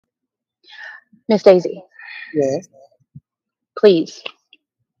Miss Daisy, Yes. please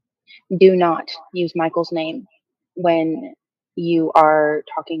do not use Michael's name when you are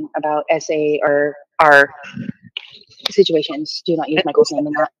talking about SA or our situations. Do not use And who Michael's said name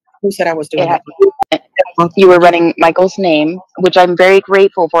in that? that. Who said I was doing It that? ha- you were running Michael's name, which I'm very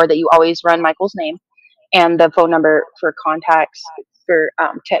grateful for that you always run Michael's name and the phone number for contacts for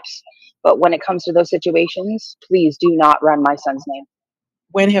tips. But when it comes to those situations, please do not run my son's name.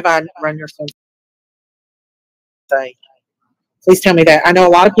 When have I run your son's name? Please tell me that. I know a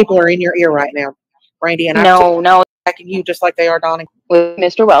lot of people are in your ear right now, Brandy, and I'm No, attacking you just like they are Donnie. with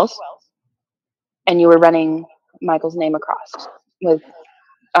Mr. Wells, and you were running Michael's name across with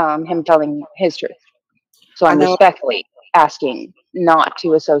him telling his truth. So I I'm know. respectfully asking not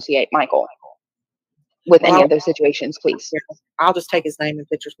to associate Michael with any Well, of those situations, please. I'll just take his name and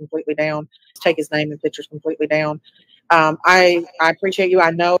pictures completely down. Take his name and pictures completely down. I appreciate you.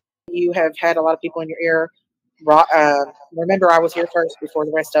 I know you have had a lot of people in your ear. Remember, I was here first before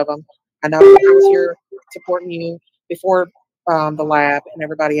the rest of them. I know I was here supporting you before the lab and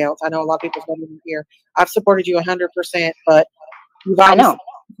everybody else. I know a lot of people's been in your ear. I've supported you 100%, but you've I obviously know.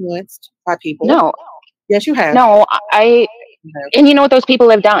 influenced by people. No, Yes, you have. no, You have. and you know what those people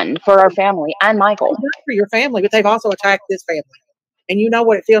have done for our family and Michael. They've done for your family, but they've also attacked this family. And you know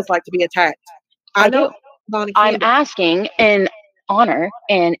what it feels like to be attacked. I know do. Bonnie I'm Candy. asking in honor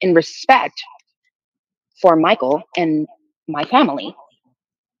and in respect for Michael and my family.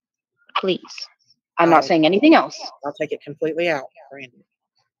 Please. I'm not saying anything else. I'll take it completely out, Brandy.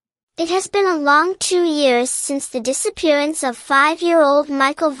 It has been a long 2 years since the disappearance of 5-year-old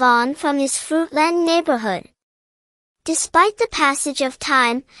Michael Vaughan from his Fruitland neighborhood. Despite the passage of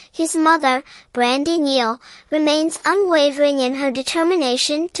time, his mother, Brandy Neal, remains unwavering in her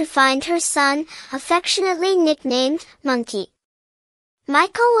determination to find her son, affectionately nicknamed Monkey.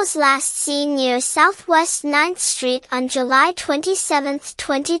 Michael was last seen near Southwest 9th Street on July 27,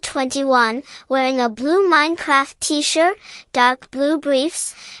 2021, wearing a blue Minecraft t-shirt, dark blue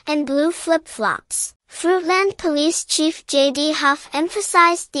briefs, and blue flip-flops. Fruitland Police Chief J.D. Huff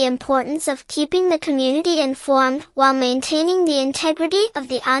emphasized the importance of keeping the community informed while maintaining the integrity of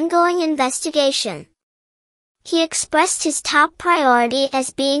the ongoing investigation. He expressed his top priority as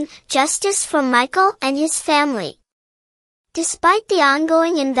being justice for Michael and his family. Despite the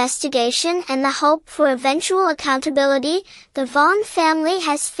ongoing investigation and the hope for eventual accountability, the Vaughan family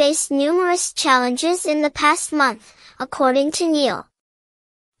has faced numerous challenges in the past month, according to Neal.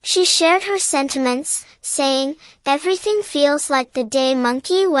 She shared her sentiments, saying, "Everything feels like the day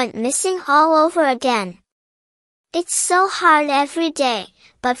Monkey went missing all over again. It's so hard every day,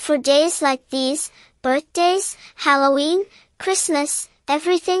 but for days like these, birthdays, Halloween, Christmas,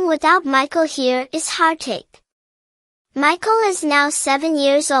 everything without Michael here is heartache." Michael is now 7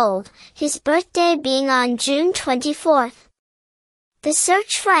 years old, his birthday being on June 24th. The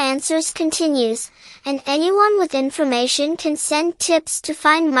search for answers continues, and anyone with information can send tips to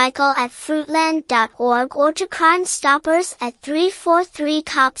find Michael at fruitland.org or to Crime Stoppers at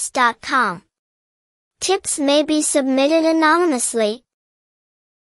 343cops.com. Tips may be submitted anonymously.